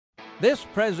This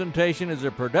presentation is a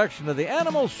production of the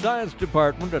Animal Science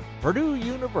Department at Purdue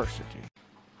University.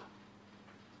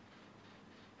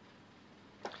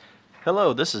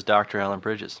 Hello, this is Dr. Alan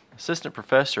Bridges, Assistant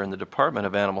Professor in the Department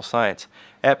of Animal Science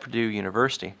at Purdue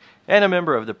University and a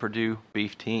member of the Purdue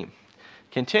Beef Team.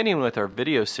 Continuing with our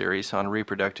video series on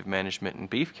reproductive management in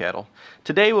beef cattle,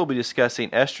 today we'll be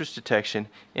discussing estrus detection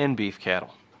in beef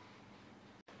cattle.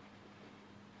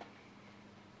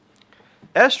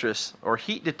 Estrus, or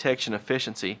heat detection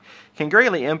efficiency, can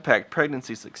greatly impact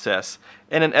pregnancy success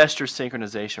in an estrus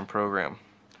synchronization program.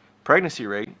 Pregnancy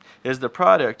rate is the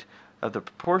product of the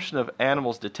proportion of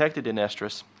animals detected in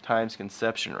estrus times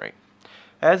conception rate.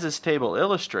 As this table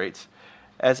illustrates,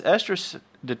 as estrus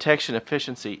detection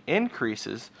efficiency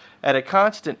increases at a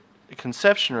constant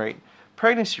conception rate,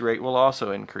 pregnancy rate will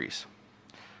also increase.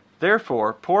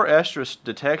 Therefore, poor estrus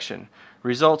detection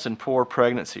results in poor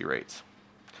pregnancy rates.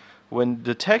 When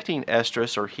detecting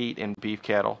estrus or heat in beef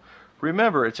cattle,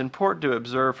 remember it's important to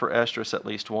observe for estrus at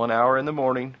least 1 hour in the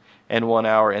morning and 1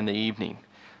 hour in the evening.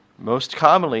 Most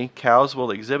commonly, cows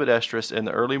will exhibit estrus in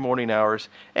the early morning hours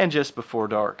and just before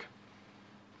dark.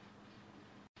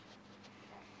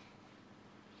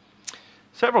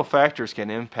 Several factors can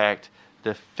impact the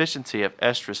efficiency of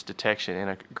estrus detection in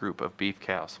a group of beef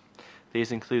cows.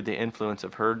 These include the influence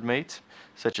of herd mates,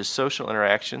 such as social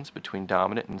interactions between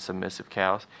dominant and submissive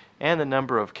cows, and the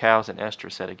number of cows in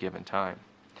estrus at a given time.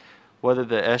 Whether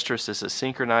the estrus is a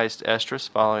synchronized estrus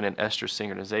following an estrus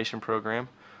synchronization program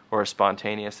or a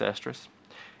spontaneous estrus.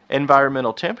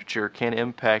 Environmental temperature can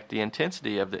impact the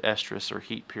intensity of the estrus or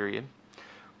heat period.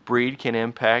 Breed can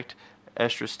impact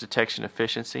estrus detection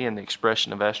efficiency and the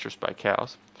expression of estrus by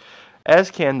cows,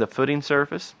 as can the footing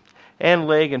surface and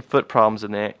leg and foot problems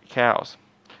in the cows.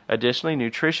 Additionally,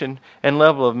 nutrition and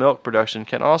level of milk production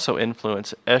can also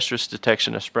influence estrus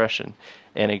detection expression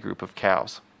in a group of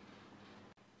cows.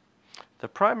 The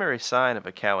primary sign of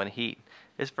a cow in heat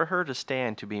is for her to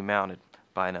stand to be mounted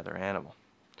by another animal.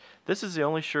 This is the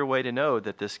only sure way to know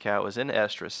that this cow is in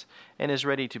estrus and is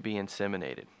ready to be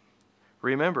inseminated.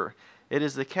 Remember, it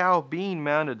is the cow being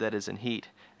mounted that is in heat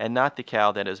and not the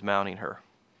cow that is mounting her.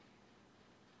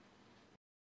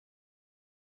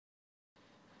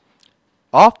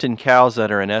 Often cows that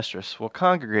are in estrus will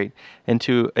congregate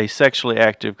into a sexually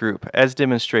active group, as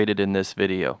demonstrated in this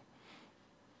video.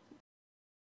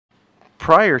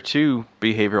 Prior to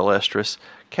behavioral estrus,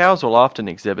 cows will often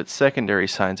exhibit secondary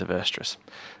signs of estrus.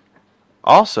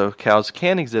 Also, cows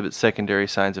can exhibit secondary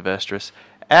signs of estrus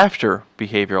after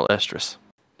behavioral estrus.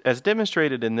 As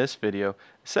demonstrated in this video,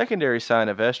 secondary signs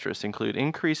of estrus include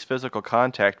increased physical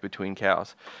contact between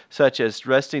cows, such as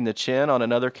resting the chin on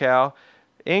another cow,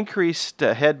 increased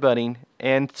headbutting,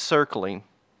 and circling.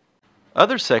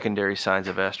 Other secondary signs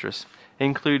of estrus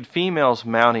include females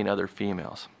mounting other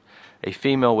females. A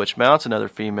female which mounts another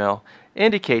female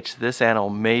indicates this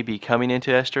animal may be coming into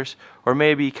estrus or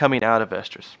may be coming out of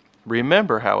estrus.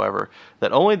 Remember, however,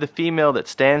 that only the female that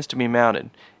stands to be mounted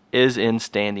is in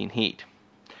standing heat.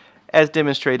 As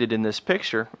demonstrated in this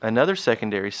picture, another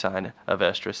secondary sign of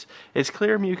estrus is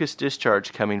clear mucus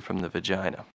discharge coming from the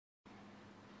vagina.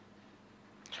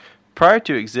 Prior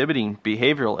to exhibiting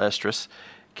behavioral estrus,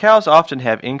 cows often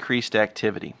have increased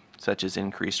activity, such as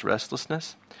increased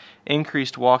restlessness,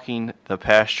 increased walking the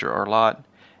pasture or lot,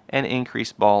 and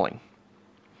increased bawling.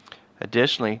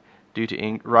 Additionally, due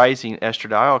to rising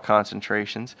estradiol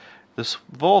concentrations, the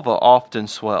vulva often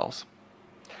swells.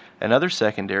 Another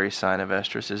secondary sign of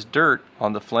estrus is dirt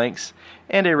on the flanks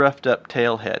and a roughed up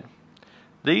tail head.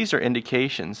 These are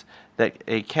indications that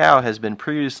a cow has been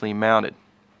previously mounted.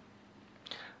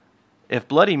 If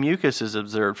bloody mucus is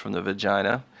observed from the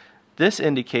vagina, this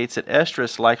indicates that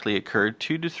estrus likely occurred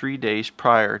 2 to 3 days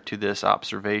prior to this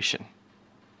observation.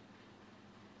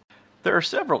 There are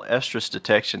several estrus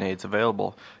detection aids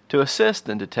available to assist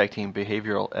in detecting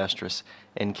behavioral estrus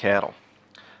in cattle.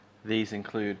 These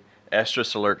include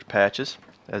estrus alert patches,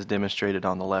 as demonstrated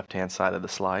on the left-hand side of the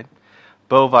slide,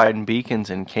 bovine beacons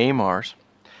and KMARs,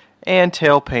 and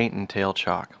tail paint and tail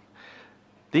chalk.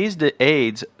 These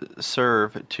aids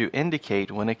serve to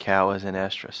indicate when a cow is in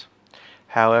estrus.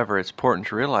 However, it's important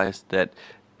to realize that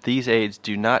these aids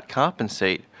do not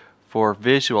compensate for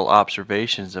visual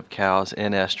observations of cows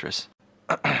in estrus.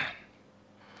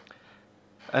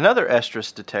 Another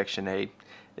estrus detection aid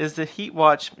is the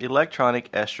HeatWatch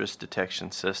electronic estrus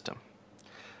detection system.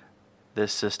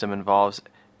 This system involves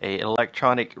an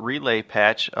electronic relay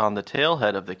patch on the tail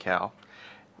head of the cow.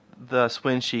 Thus,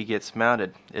 when she gets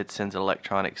mounted, it sends an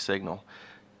electronic signal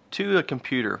to a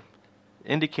computer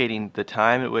indicating the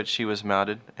time at which she was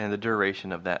mounted and the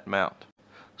duration of that mount.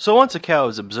 So once a cow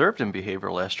is observed in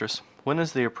behavioral estrus, when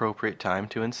is the appropriate time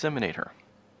to inseminate her?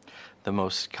 The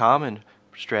most common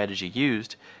strategy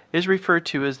used is referred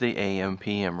to as the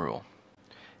AM-PM rule.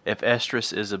 If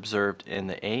estrus is observed in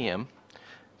the AM,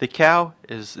 the cow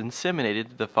is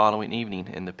inseminated the following evening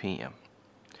in the PM.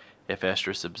 If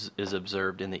estrus is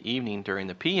observed in the evening during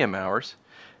the PM hours,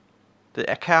 the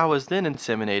cow is then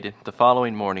inseminated the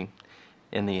following morning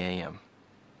in the AM.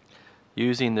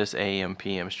 Using this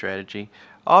AM-PM strategy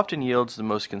often yields the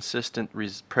most consistent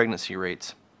pregnancy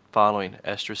rates following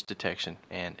estrus detection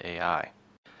and AI.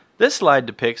 This slide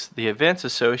depicts the events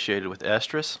associated with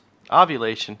estrus,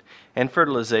 ovulation, and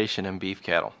fertilization in beef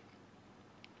cattle.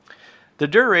 The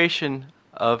duration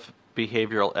of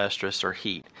behavioral estrus or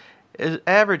heat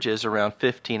averages around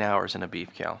 15 hours in a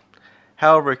beef cow.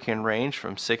 However, it can range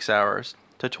from 6 hours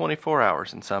to 24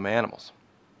 hours in some animals.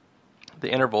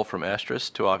 The interval from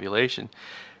estrus to ovulation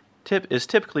is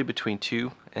typically between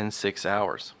 2 and 6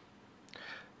 hours.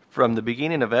 From the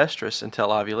beginning of estrus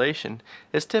until ovulation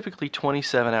is typically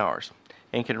 27 hours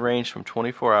and can range from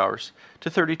 24 hours to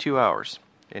 32 hours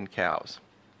in cows.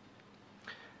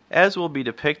 As will be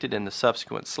depicted in the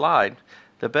subsequent slide,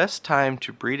 the best time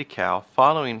to breed a cow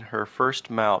following her first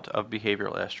mount of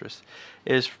behavioral estrus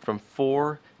is from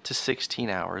 4 to 16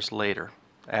 hours later,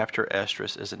 after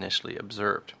estrus is initially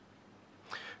observed.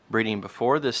 Breeding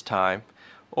before this time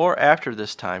or after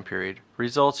this time period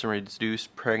results in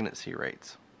reduced pregnancy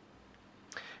rates.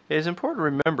 It is important to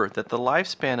remember that the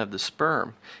lifespan of the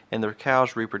sperm in the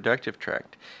cow's reproductive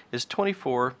tract is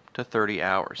 24 to 30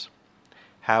 hours.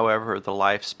 However, the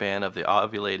lifespan of the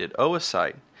ovulated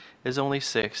oocyte is only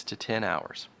 6 to 10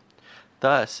 hours.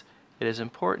 Thus, it is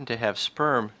important to have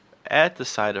sperm at the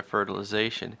site of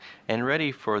fertilization and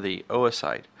ready for the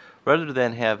oocyte, rather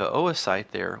than have an oocyte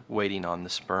there waiting on the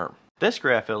sperm. This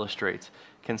graph illustrates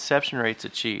conception rates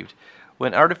achieved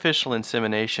when artificial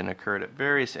insemination occurred at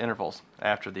various intervals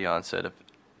after the onset of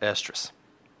estrus.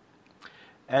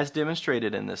 As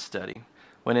demonstrated in this study,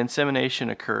 when insemination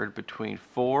occurred between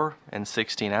 4 and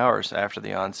 16 hours after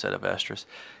the onset of estrus,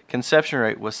 conception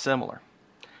rate was similar.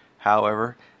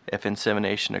 However, if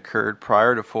insemination occurred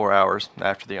prior to 4 hours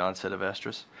after the onset of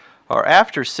estrus, or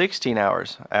after 16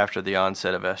 hours after the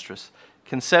onset of estrus,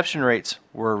 conception rates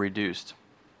were reduced.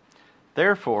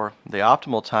 Therefore, the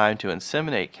optimal time to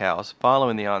inseminate cows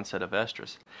following the onset of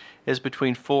estrus is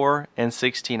between 4 and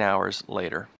 16 hours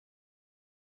later.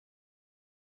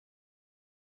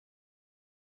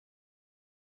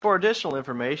 For additional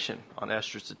information on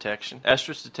estrus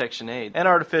detection aid, and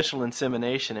artificial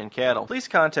insemination in cattle, please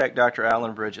contact Dr.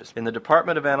 Alan Bridges in the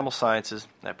Department of Animal Sciences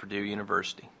at Purdue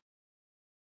University.